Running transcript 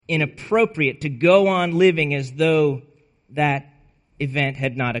inappropriate to go on living as though that event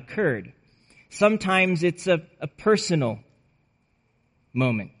had not occurred. Sometimes it's a personal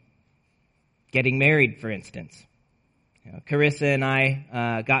moment. Getting married, for instance. Carissa and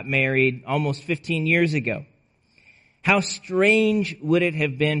I got married almost 15 years ago. How strange would it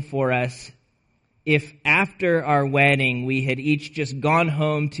have been for us if after our wedding we had each just gone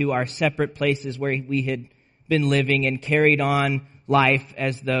home to our separate places where we had been living and carried on life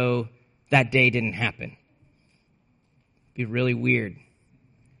as though that day didn't happen? It'd be really weird.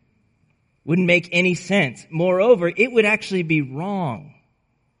 Wouldn't make any sense. Moreover, it would actually be wrong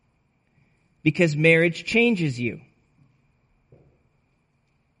because marriage changes you.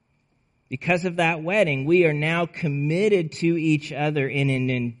 Because of that wedding, we are now committed to each other in an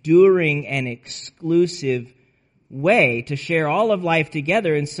enduring and exclusive way to share all of life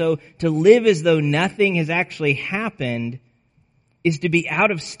together. And so to live as though nothing has actually happened is to be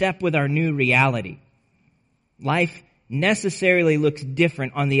out of step with our new reality. Life necessarily looks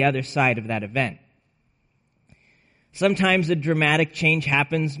different on the other side of that event. Sometimes a dramatic change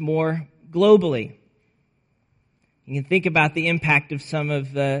happens more globally. You can think about the impact of some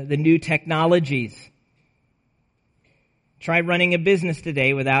of the new technologies. Try running a business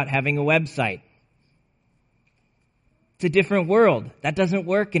today without having a website. It's a different world. That doesn't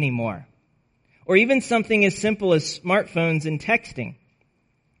work anymore. Or even something as simple as smartphones and texting.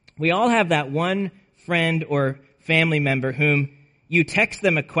 We all have that one friend or family member whom you text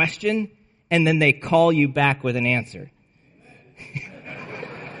them a question and then they call you back with an answer.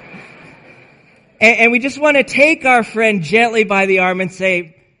 And we just want to take our friend gently by the arm and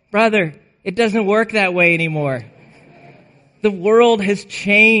say, brother, it doesn't work that way anymore. The world has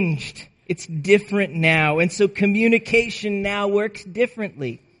changed. It's different now. And so communication now works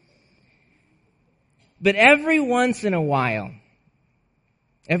differently. But every once in a while,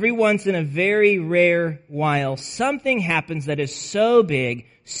 every once in a very rare while, something happens that is so big,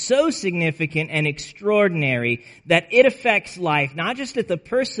 so significant and extraordinary that it affects life, not just at the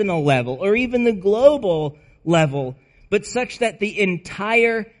personal level or even the global level, but such that the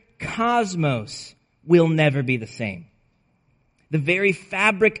entire cosmos will never be the same. The very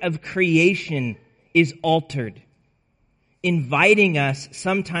fabric of creation is altered, inviting us,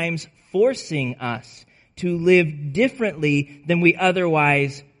 sometimes forcing us to live differently than we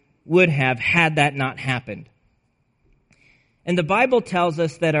otherwise would have had that not happened. And the Bible tells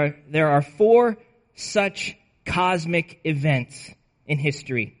us that there are 4 such cosmic events in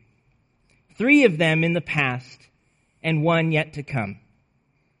history. 3 of them in the past and 1 yet to come.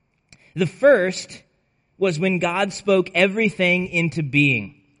 The first was when God spoke everything into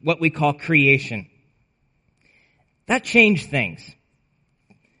being, what we call creation. That changed things.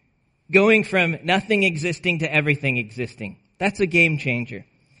 Going from nothing existing to everything existing. That's a game changer.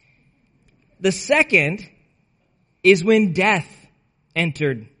 The second is when death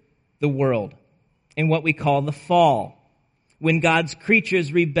entered the world in what we call the fall. When God's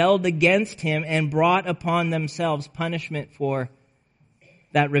creatures rebelled against him and brought upon themselves punishment for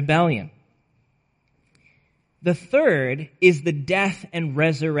that rebellion. The third is the death and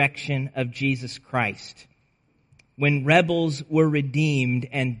resurrection of Jesus Christ, when rebels were redeemed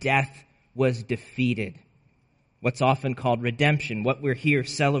and death was defeated. What's often called redemption, what we're here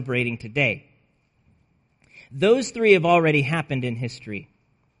celebrating today. Those 3 have already happened in history.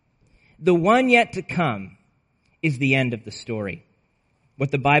 The one yet to come is the end of the story, what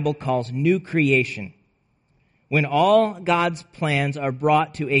the Bible calls new creation, when all God's plans are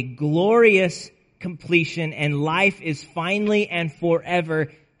brought to a glorious completion and life is finally and forever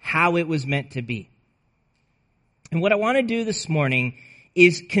how it was meant to be. And what I want to do this morning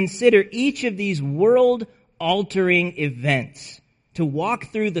is consider each of these world-altering events, to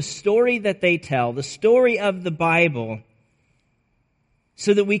walk through the story that they tell, the story of the Bible,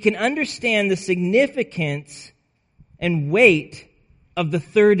 so that we can understand the significance and weight of the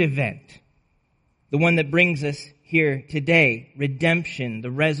third event, the one that brings us here today, redemption,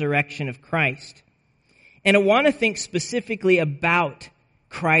 the resurrection of Christ. And I want to think specifically about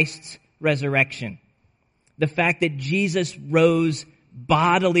Christ's resurrection. The fact that Jesus rose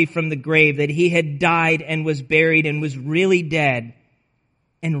bodily from the grave, that he had died and was buried and was really dead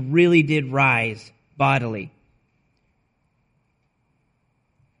and really did rise bodily.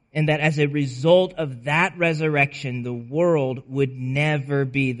 And that as a result of that resurrection, the world would never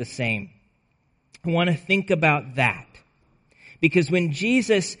be the same. I want to think about that. Because when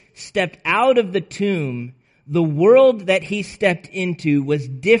Jesus stepped out of the tomb, the world that he stepped into was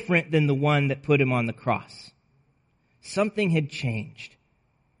different than the one that put him on the cross. Something had changed.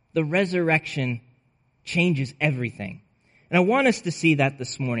 The resurrection changes everything. And I want us to see that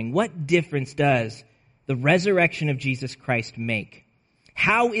this morning. What difference does the resurrection of Jesus Christ make?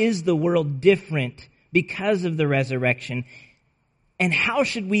 How is the world different because of the resurrection? And how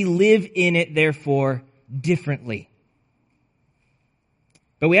should we live in it, therefore, differently?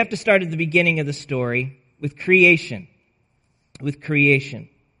 But we have to start at the beginning of the story with creation. With creation.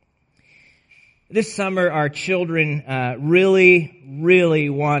 This summer, our children really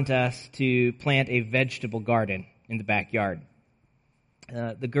want us to plant a vegetable garden in the backyard.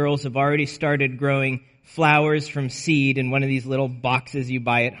 The girls have already started growing flowers from seed in one of these little boxes you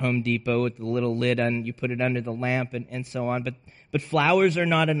buy at Home Depot with the little lid on. You put it under the lamp and so on. But flowers are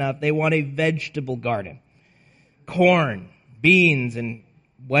not enough. They want a vegetable garden. Corn, beans, and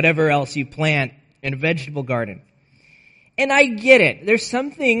whatever else you plant in a vegetable garden. And I get it. There's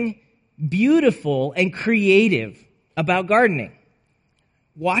something beautiful and creative about gardening.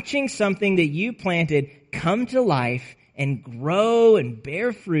 Watching something that you planted come to life and grow and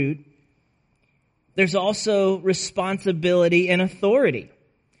bear fruit, there's also responsibility and authority.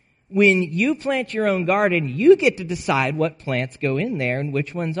 When you plant your own garden, you get to decide what plants go in there and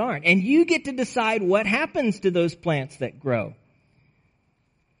which ones aren't. And you get to decide what happens to those plants that grow.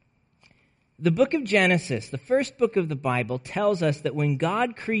 The book of Genesis, the first book of the Bible, tells us that when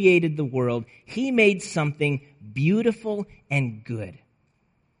God created the world, He made something beautiful and good.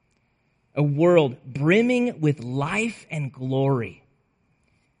 A world brimming with life and glory.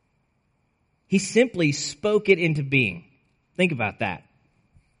 He simply spoke it into being. Think about that.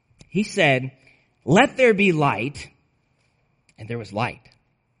 He said, "Let there be light," and there was light.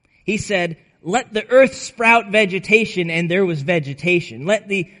 He said, "Let the earth sprout vegetation," and there was vegetation. Let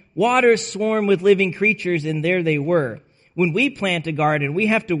the waters swarm with living creatures, and there they were. When we plant a garden, we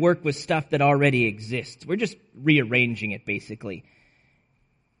have to work with stuff that already exists. We're just rearranging it, basically.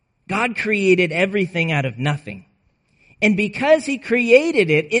 God created everything out of nothing. And because He created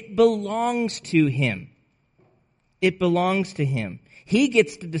it, it belongs to Him. It belongs to Him. He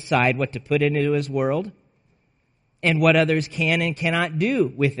gets to decide what to put into His world and what others can and cannot do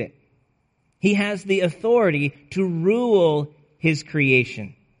with it. He has the authority to rule His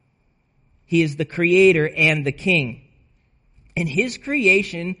creation. He is the creator and the king. And His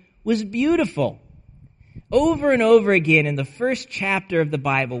creation was beautiful. Over and over again in the first chapter of the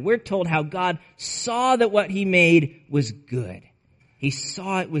Bible, we're told how God saw that what He made was good. He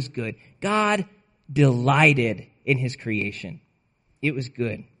saw it was good. God delighted in His creation. It was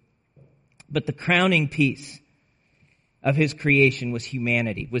good. But the crowning piece of His creation was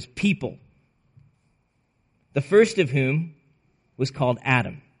humanity, was people. The first of whom was called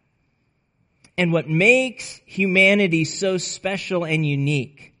Adam. And what makes humanity so special and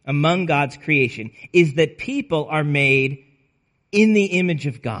unique among God's creation is that people are made in the image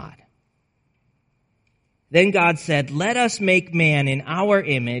of God. Then God said, "Let us make man in our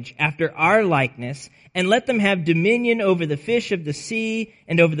image, after our likeness, and let them have dominion over the fish of the sea,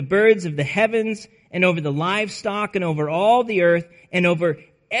 and over the birds of the heavens, and over the livestock, and over all the earth, and over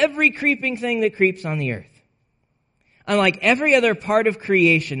every creeping thing that creeps on the earth." Unlike every other part of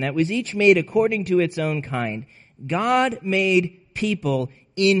creation that was each made according to its own kind, God made people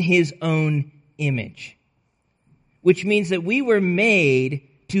in His own image. Which means that we were made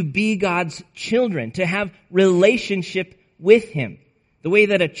to be God's children, to have relationship with Him. The way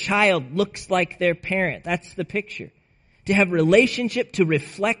that a child looks like their parent, that's the picture. To have relationship, to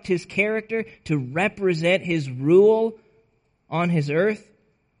reflect His character, to represent His rule on His earth.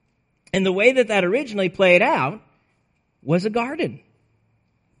 And the way that that originally played out was a garden.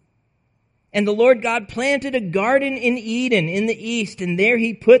 And the Lord God planted a garden in Eden in the east, and there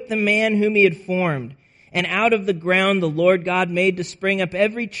He put the man whom He had formed. And out of the ground the Lord God made to spring up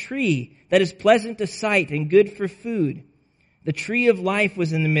every tree that is pleasant to sight and good for food. The tree of life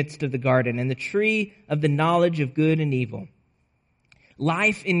was in the midst of the garden, and the tree of the knowledge of good and evil.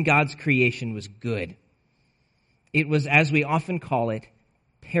 Life in God's creation was good. It was, as we often call it,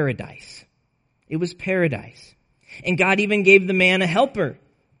 paradise. It was paradise. And God even gave the man a helper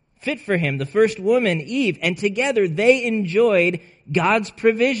fit for him, the first woman, Eve, and together they enjoyed God's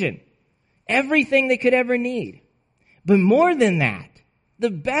provision. Everything they could ever need. But more than that,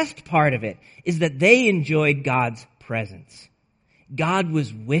 the best part of it is that they enjoyed God's presence. God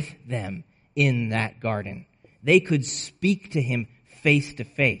was with them in that garden. They could speak to Him face to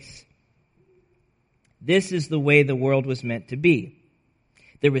face. This is the way the world was meant to be.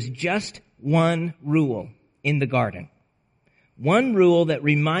 There was just one rule in the garden. One rule that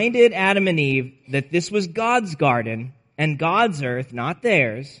reminded Adam and Eve that this was God's garden and God's earth, not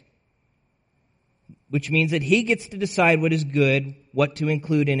theirs, which means that He gets to decide what is good, what to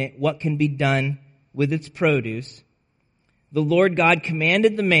include in it, what can be done with its produce. the Lord God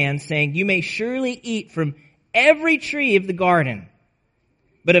commanded the man, saying, "You may surely eat from every tree of the garden,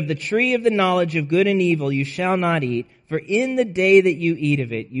 but of the tree of the knowledge of good and evil you shall not eat, for in the day that you eat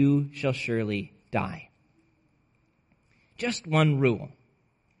of it, you shall surely die." Just one rule.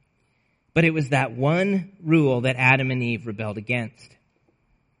 But it was that one rule that Adam and Eve rebelled against.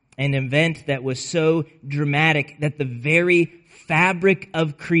 An event that was so dramatic that the very fabric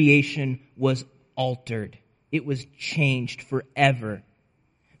of creation was altered. It was changed forever,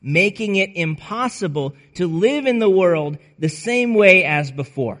 making it impossible to live in the world the same way as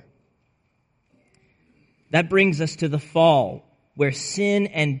before. That brings us to the fall, where sin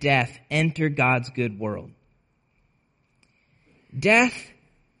and death enter God's good world. Death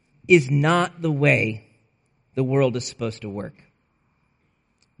is not the way the world is supposed to work.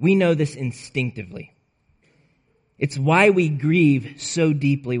 We know this instinctively. It's why we grieve so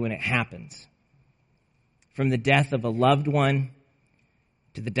deeply when it happens. From the death of a loved one,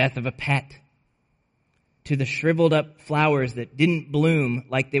 to the death of a pet, to the shriveled up flowers that didn't bloom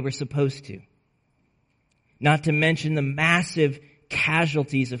like they were supposed to. Not to mention the massive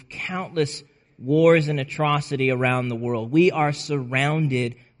casualties of countless wars and atrocity around the world. We are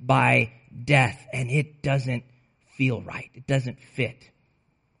surrounded by death, and it doesn't feel right. It doesn't fit.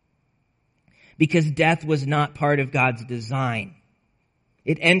 Because death was not part of God's design.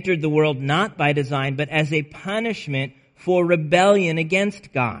 It entered the world not by design, but as a punishment for rebellion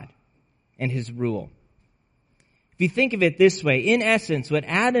against God and His rule. If you think of it this way, in essence, what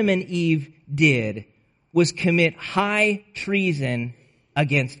Adam and Eve did was commit high treason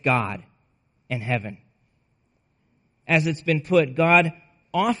against God and heaven. As it's been put, God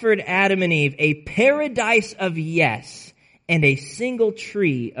offered Adam and Eve a paradise of yes and a single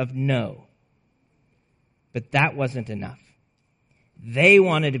tree of no. But that wasn't enough. They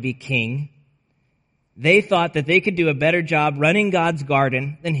wanted to be king. They thought that they could do a better job running God's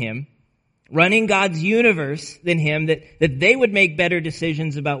garden than Him, running God's universe than Him, that they would make better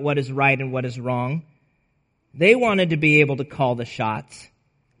decisions about what is right and what is wrong. They wanted to be able to call the shots.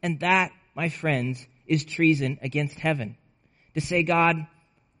 And that, my friends, is treason against heaven. To say, God,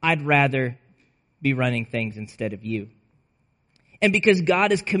 I'd rather be running things instead of you. And because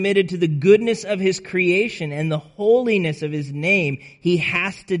God is committed to the goodness of His creation and the holiness of His name, He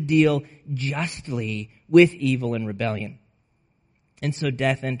has to deal justly with evil and rebellion. And so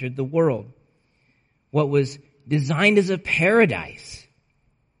death entered the world. What was designed as a paradise,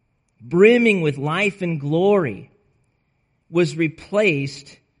 brimming with life and glory, was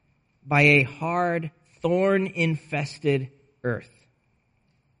replaced by a hard, thorn-infested earth,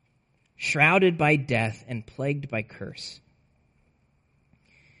 shrouded by death and plagued by curse.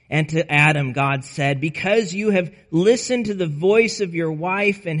 And to Adam, God said, "Because you have listened to the voice of your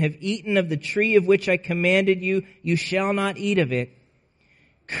wife and have eaten of the tree of which I commanded you, you shall not eat of it.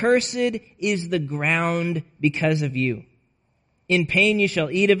 Cursed is the ground because of you. In pain you shall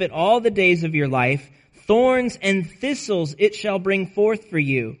eat of it all the days of your life. Thorns and thistles it shall bring forth for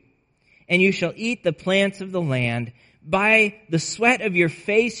you. And you shall eat the plants of the land. By the sweat of your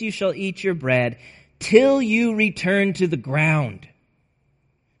face you shall eat your bread, till you return to the ground.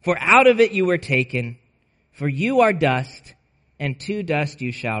 For out of it you were taken, for you are dust, and to dust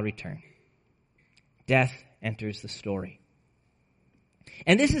you shall return." Death enters the story.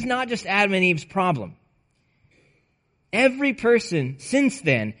 And this is not just Adam and Eve's problem. Every person since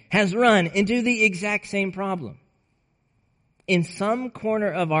then has run into the exact same problem. In some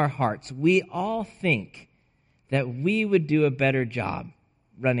corner of our hearts, we all think that we would do a better job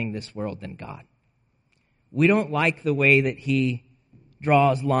running this world than God. We don't like the way that He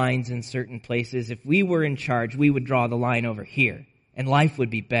draws lines in certain places. If we were in charge, we would draw the line over here, and life would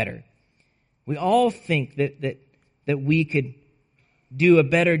be better. We all think that we could do a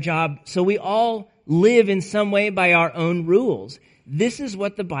better job, so we all live in some way by our own rules. This is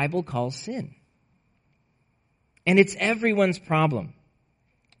what the Bible calls sin. And it's everyone's problem.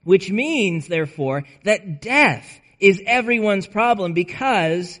 Which means, therefore, that death is everyone's problem,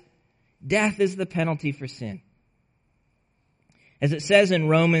 because death is the penalty for sin. As it says in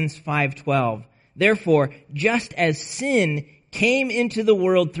Romans 5:12, "Therefore, just as sin came into the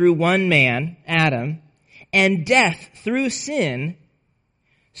world through one man, Adam, and death through sin,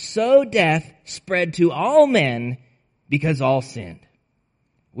 so death spread to all men because all sinned."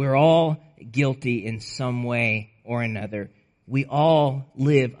 We're all guilty in some way or another. We all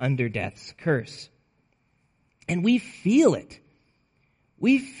live under death's curse. And we feel it.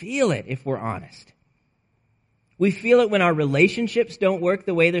 We feel it if we're honest. We feel it when our relationships don't work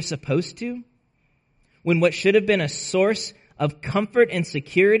the way they're supposed to. When what should have been a source of comfort and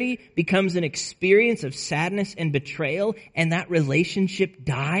security becomes an experience of sadness and betrayal, and that relationship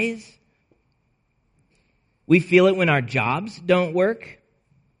dies. We feel it when our jobs don't work.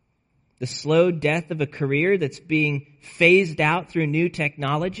 The slow death of a career that's being phased out through new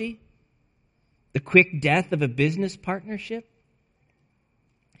technology. The quick death of a business partnership.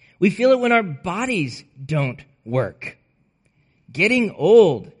 We feel it when our bodies don't work. Getting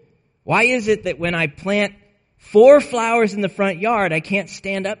old. Why is it that when I plant 4 flowers in the front yard, I can't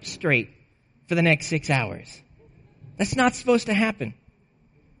stand up straight for the next 6 hours? That's not supposed to happen.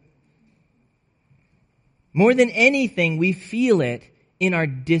 More than anything, we feel it in our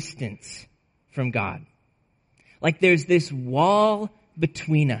distance from God. Like there's this wall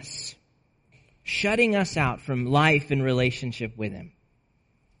between us, shutting us out from life and relationship with Him.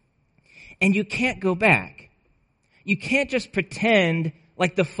 And you can't go back. You can't just pretend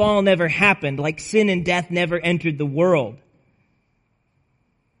like the fall never happened, like sin and death never entered the world.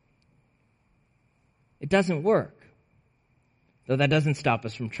 It doesn't work. Though that doesn't stop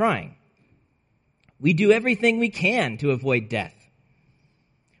us from trying. We do everything we can to avoid death.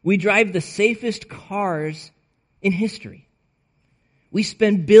 We drive the safest cars in history. We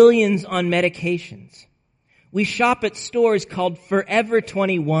spend billions on medications. We shop at stores called Forever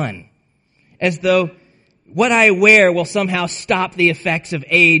 21, as though what I wear will somehow stop the effects of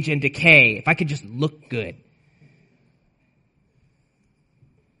age and decay, if I could just look good.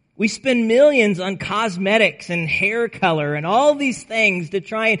 We spend millions on cosmetics and hair color and all these things to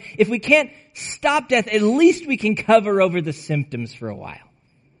try and, if we can't stop death, at least we can cover over the symptoms for a while.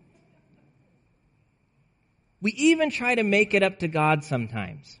 We even try to make it up to God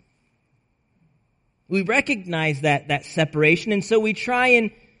sometimes. We recognize that separation, and so we try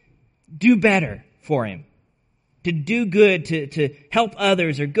and do better for Him. To do good, to help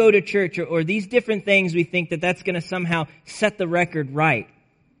others, or go to church, or these different things we think that's going to somehow set the record right.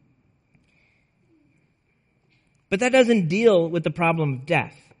 But that doesn't deal with the problem of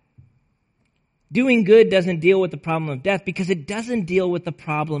death. Doing good doesn't deal with the problem of death because it doesn't deal with the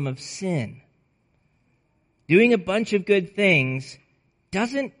problem of sin. Doing a bunch of good things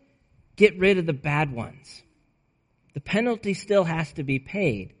doesn't get rid of the bad ones. The penalty still has to be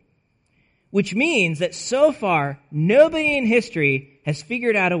paid. Which means that so far, nobody in history has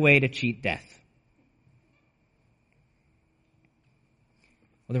figured out a way to cheat death.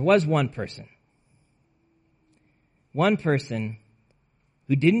 Well, there was one person. One person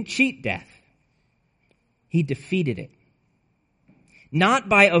who didn't cheat death. He defeated it. Not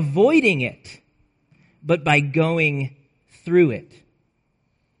by avoiding it, but by going through it.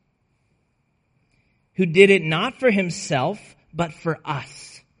 Who did it not for Himself, but for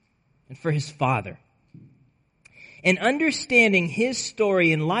us and for His Father. And understanding His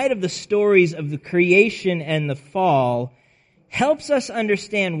story in light of the stories of the creation and the fall helps us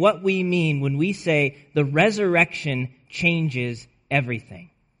understand what we mean when we say the resurrection changes everything.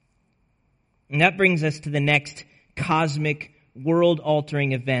 And that brings us to the next cosmic,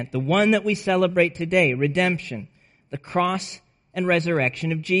 world-altering event, the one that we celebrate today, redemption, the cross and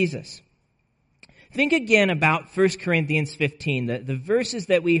resurrection of Jesus. Think again about 1 Corinthians 15, the verses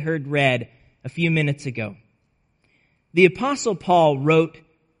that we heard read a few minutes ago. The Apostle Paul wrote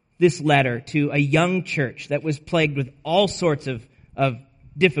this letter to a young church that was plagued with all sorts of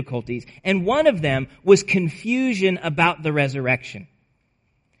difficulties. And one of them was confusion about the resurrection.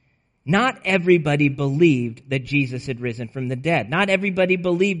 Not everybody believed that Jesus had risen from the dead. Not everybody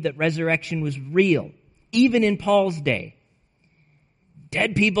believed that resurrection was real, even in Paul's day.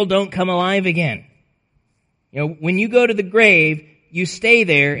 Dead people don't come alive again. You know, when you go to the grave, you stay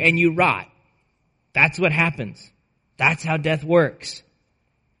there and you rot. That's what happens. That's how death works.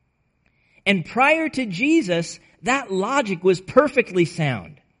 And prior to Jesus, that logic was perfectly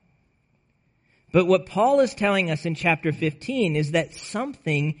sound. But what Paul is telling us in chapter 15 is that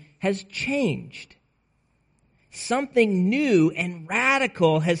something has changed. Something new and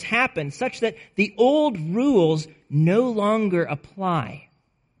radical has happened, such that the old rules no longer apply.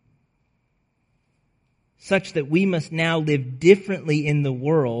 Such that we must now live differently in the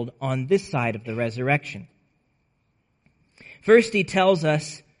world on this side of the resurrection. First,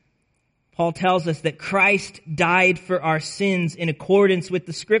 Paul tells us that Christ died for our sins in accordance with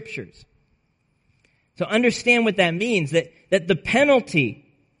the Scriptures. So understand what that means, that the penalty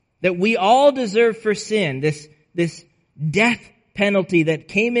that we all deserve for sin, this death penalty that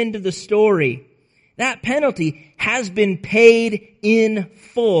came into the story, that penalty has been paid in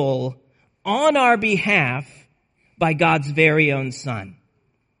full on our behalf by God's very own Son.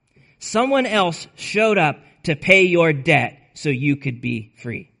 Someone else showed up to pay your debt so you could be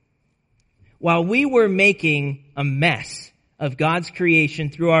free. While we were making a mess of God's creation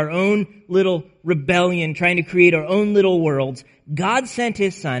through our own little rebellion, trying to create our own little worlds, God sent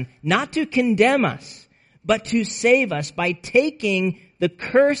His Son not to condemn us, but to save us by taking the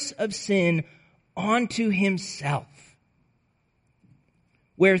curse of sin onto Himself.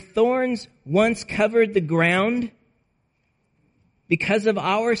 Where thorns once covered the ground, because of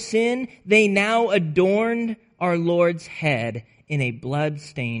our sin, they now adorned our Lord's head in a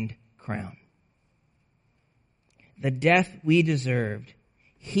blood-stained crown. The death we deserved,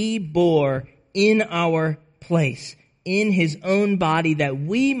 He bore in our place, in His own body, that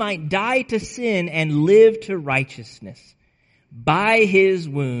we might die to sin and live to righteousness. By His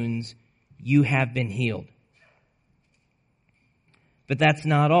wounds you have been healed. But that's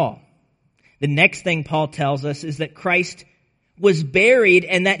not all. The next thing Paul tells us is that Christ was buried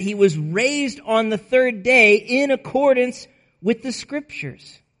and that He was raised on the third day in accordance with the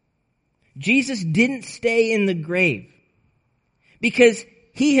Scriptures. Jesus didn't stay in the grave. Because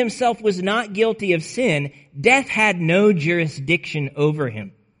He Himself was not guilty of sin, death had no jurisdiction over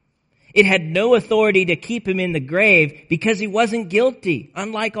Him. It had no authority to keep Him in the grave because He wasn't guilty,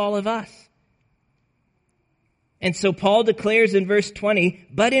 unlike all of us. And so Paul declares in verse 20,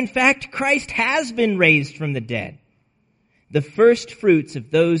 but in fact Christ has been raised from the dead, the first fruits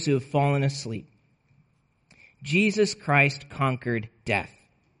of those who have fallen asleep. Jesus Christ conquered death.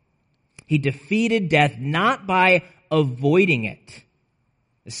 He defeated death not by avoiding it,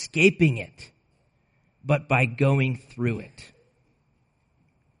 escaping it, but by going through it.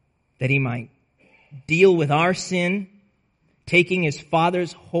 That He might deal with our sin, taking His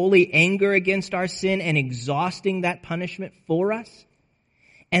Father's holy anger against our sin and exhausting that punishment for us,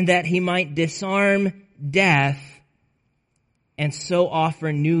 and that He might disarm death and so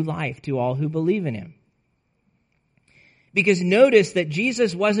offer new life to all who believe in Him. Because notice that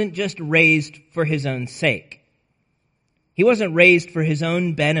Jesus wasn't just raised for His own sake. He wasn't raised for His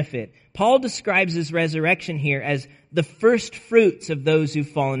own benefit. Paul describes His resurrection here as the first fruits of those who've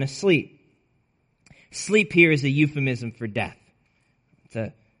fallen asleep. Sleep here is a euphemism for death. It's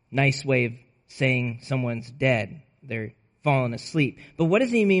a nice way of saying someone's dead. They're fallen asleep. But what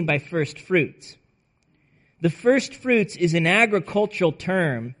does he mean by first fruits? The first fruits is an agricultural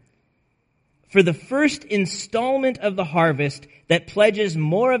term for the first installment of the harvest that pledges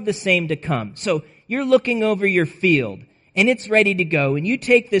more of the same to come. So you're looking over your field and it's ready to go, and you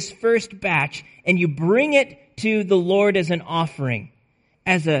take this first batch and you bring it to the Lord as an offering,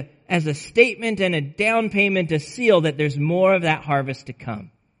 as a statement and a down payment, a seal that there's more of that harvest to come.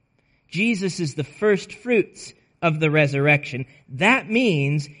 Jesus is the first fruits of the resurrection. That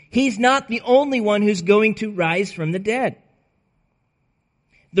means He's not the only one who's going to rise from the dead.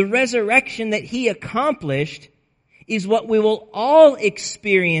 The resurrection that He accomplished is what we will all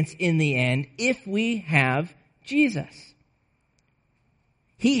experience in the end if we have Jesus.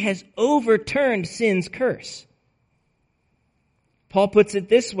 He has overturned sin's curse. Paul puts it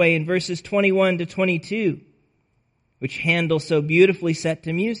this way in verses 21 to 22, which Handel so beautifully set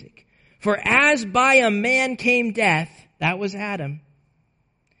to music. For as by a man came death, that was Adam,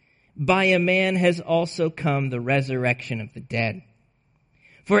 by a man has also come the resurrection of the dead.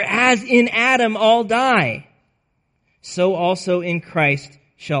 For as in Adam all die, so also in Christ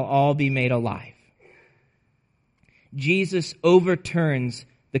shall all be made alive. Jesus overturns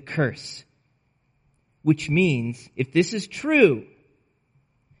the curse, which means, if this is true,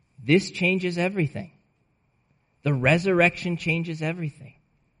 this changes everything. The resurrection changes everything.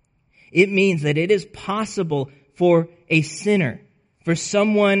 It means that it is possible for a sinner, for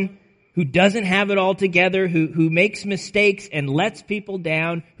someone who doesn't have it all together, who makes mistakes and lets people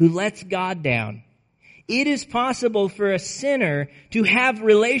down, who lets God down. It is possible for a sinner to have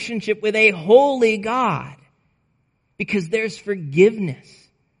relationship with a holy God because there's forgiveness.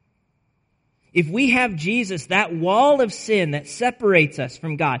 If we have Jesus, that wall of sin that separates us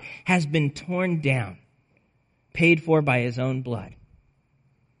from God has been torn down, paid for by His own blood.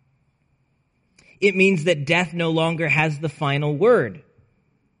 It means that death no longer has the final word.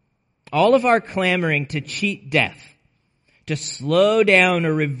 All of our clamoring to cheat death, to slow down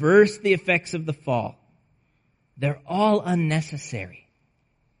or reverse the effects of the fall, they're all unnecessary.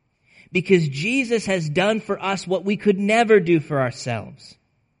 Because Jesus has done for us what we could never do for ourselves.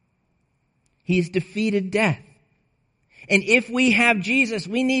 He's defeated death. And if we have Jesus,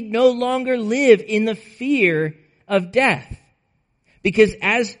 we need no longer live in the fear of death. Because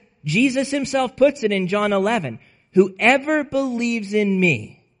as Jesus Himself puts it in John 11, whoever believes in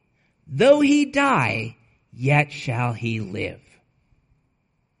me, though he die, yet shall he live.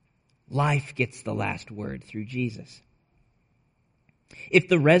 Life gets the last word through Jesus. If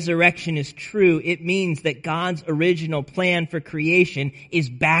the resurrection is true, it means that God's original plan for creation is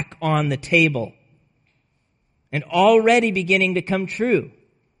back on the table and already beginning to come true.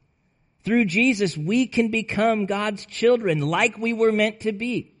 Through Jesus, we can become God's children like we were meant to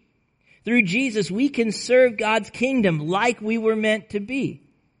be. Through Jesus, we can serve God's kingdom like we were meant to be.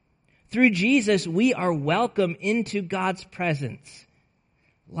 Through Jesus, we are welcome into God's presence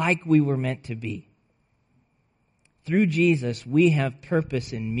like we were meant to be. Through Jesus, we have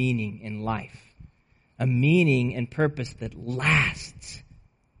purpose and meaning in life. A meaning and purpose that lasts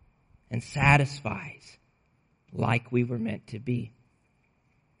and satisfies like we were meant to be.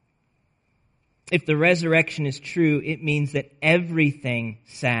 If the resurrection is true, it means that everything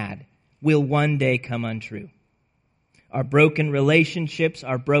sad will one day come untrue. Our broken relationships,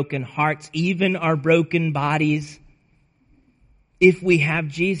 our broken hearts, even our broken bodies. If we have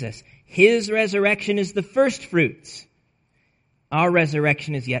Jesus, His resurrection is the first fruits. Our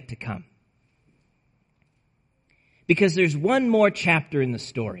resurrection is yet to come. Because there's one more chapter in the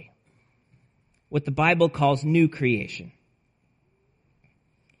story, what the Bible calls new creation.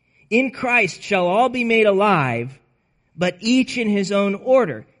 In Christ shall all be made alive, but each in his own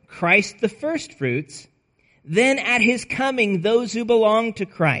order. Christ the first fruits, then at His coming those who belong to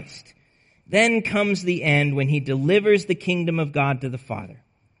Christ. Then comes the end when He delivers the kingdom of God to the Father.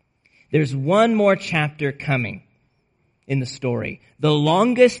 There's one more chapter coming in the story, the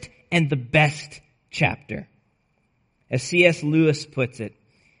longest and the best chapter. As C.S. Lewis puts it,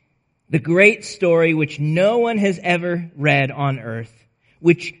 the great story which no one has ever read on earth,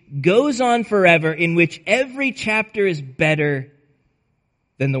 which goes on forever, in which every chapter is better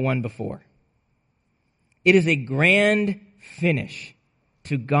than the one before. It is a grand finish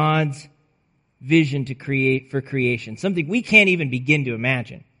to God's vision to create for creation, something we can't even begin to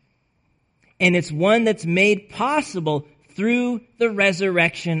imagine. And it's one that's made possible through the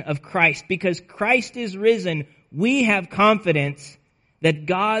resurrection of Christ. Because Christ is risen, we have confidence that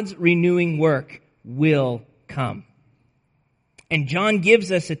God's renewing work will come. And John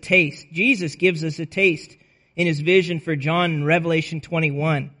gives us a taste. Jesus gives us a taste in His vision for John in Revelation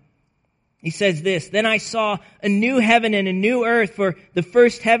 21. He says this, "Then I saw a new heaven and a new earth, for the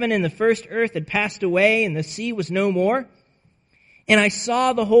first heaven and the first earth had passed away, and the sea was no more. And I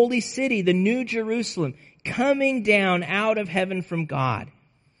saw the holy city, the new Jerusalem, coming down out of heaven from God,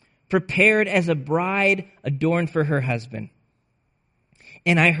 prepared as a bride adorned for her husband.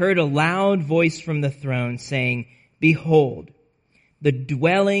 And I heard a loud voice from the throne saying, 'Behold, the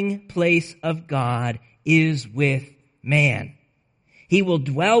dwelling place of God is with man. He will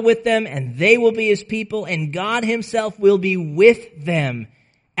dwell with them, and they will be His people, and God Himself will be with them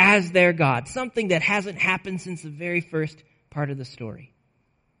as their God.'" Something that hasn't happened since the very first part of the story.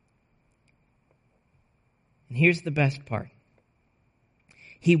 And here's the best part.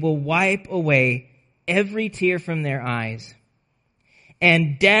 He will wipe away every tear from their eyes,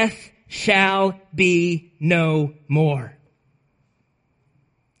 and death shall be no more.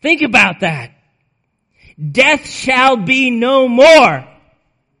 Think about that. Death shall be no more.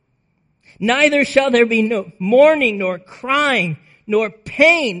 Neither shall there be no mourning, nor crying, nor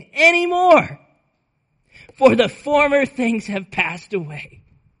pain anymore. For the former things have passed away.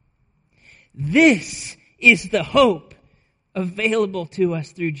 This is the hope available to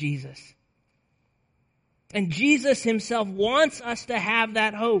us through Jesus. And Jesus Himself wants us to have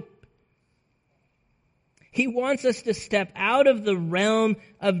that hope. He wants us to step out of the realm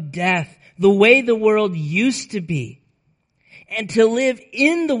of death, the way the world used to be, and to live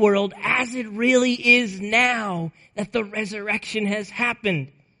in the world as it really is now that the resurrection has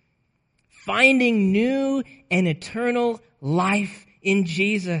happened, finding new and eternal life in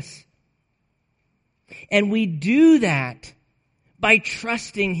Jesus. And we do that by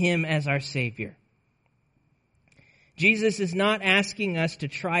trusting Him as our Savior. Jesus is not asking us to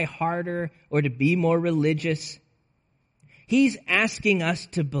try harder or to be more religious. He's asking us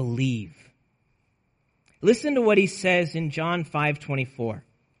to believe. Listen to what He says in John 5:24.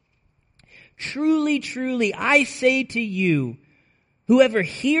 "Truly, truly, I say to you, whoever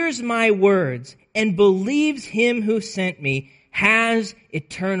hears my words and believes Him who sent me has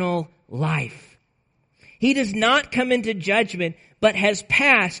eternal life. He does not come into judgment, but has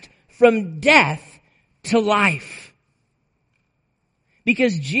passed from death to life."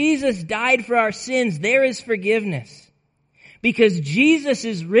 Because Jesus died for our sins, there is forgiveness. Because Jesus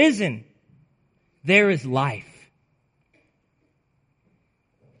is risen, there is life.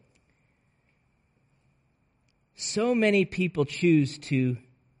 So many people choose to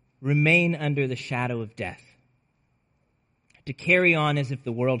remain under the shadow of death, to carry on as if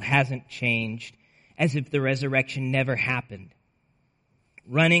the world hasn't changed, as if the resurrection never happened.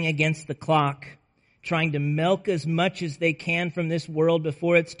 running against the clock, trying to milk as much as they can from this world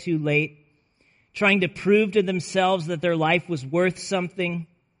before it's too late, trying to prove to themselves that their life was worth something,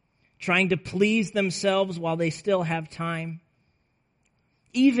 trying to please themselves while they still have time.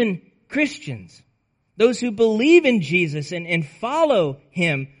 Even Christians, those who believe in Jesus and follow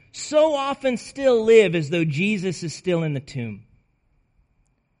him, so often still live as though Jesus is still in the tomb.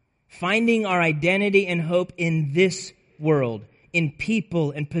 Finding our identity and hope in this world, in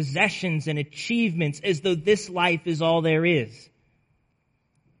people and possessions and achievements, as though this life is all there is.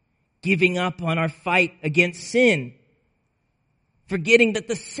 Giving up on our fight against sin, forgetting that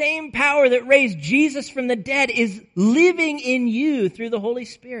the same power that raised Jesus from the dead is living in you through the Holy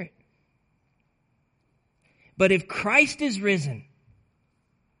Spirit. But if Christ is risen,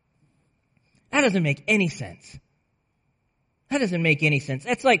 that doesn't make any sense. That doesn't make any sense.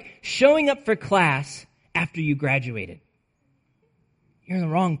 That's like showing up for class after you graduated. You're in the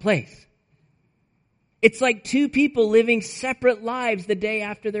wrong place. It's like two people living separate lives the day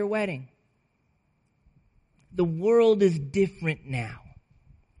after their wedding. The world is different now.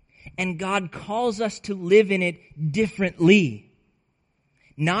 And God calls us to live in it differently.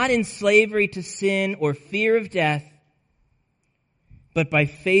 Not in slavery to sin or fear of death, but by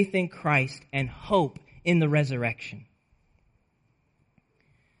faith in Christ and hope in the resurrection.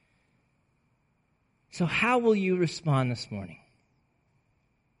 So how will you respond this morning?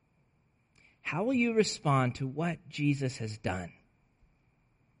 How will you respond to what Jesus has done?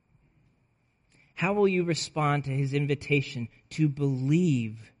 How will you respond to his invitation to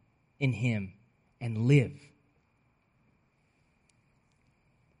believe in him and live?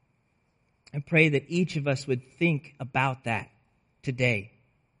 I pray that each of us would think about that today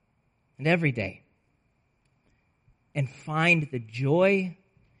and every day and find the joy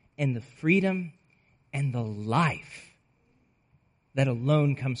and the freedom and the life that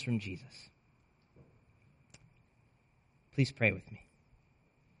alone comes from Jesus. Please pray with me.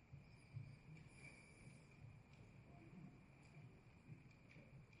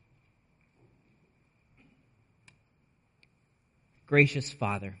 Gracious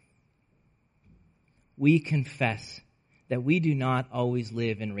Father, we confess that we do not always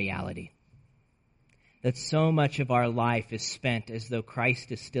live in reality, that so much of our life is spent as though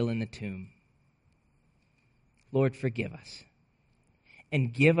Christ is still in the tomb. Lord, forgive us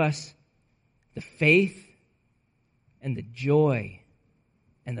and give us the faith and the joy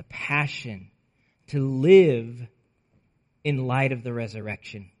and the passion to live in light of the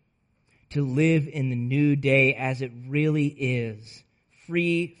resurrection, to live in the new day as it really is,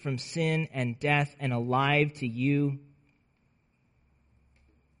 free from sin and death and alive to you.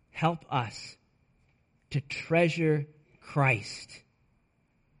 Help us to treasure Christ,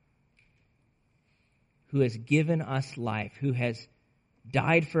 who has given us life, who has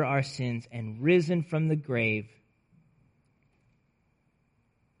died for our sins and risen from the grave,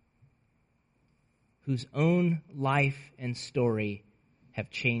 whose own life and story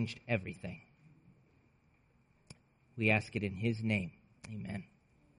have changed everything. We ask it in his name. Amen.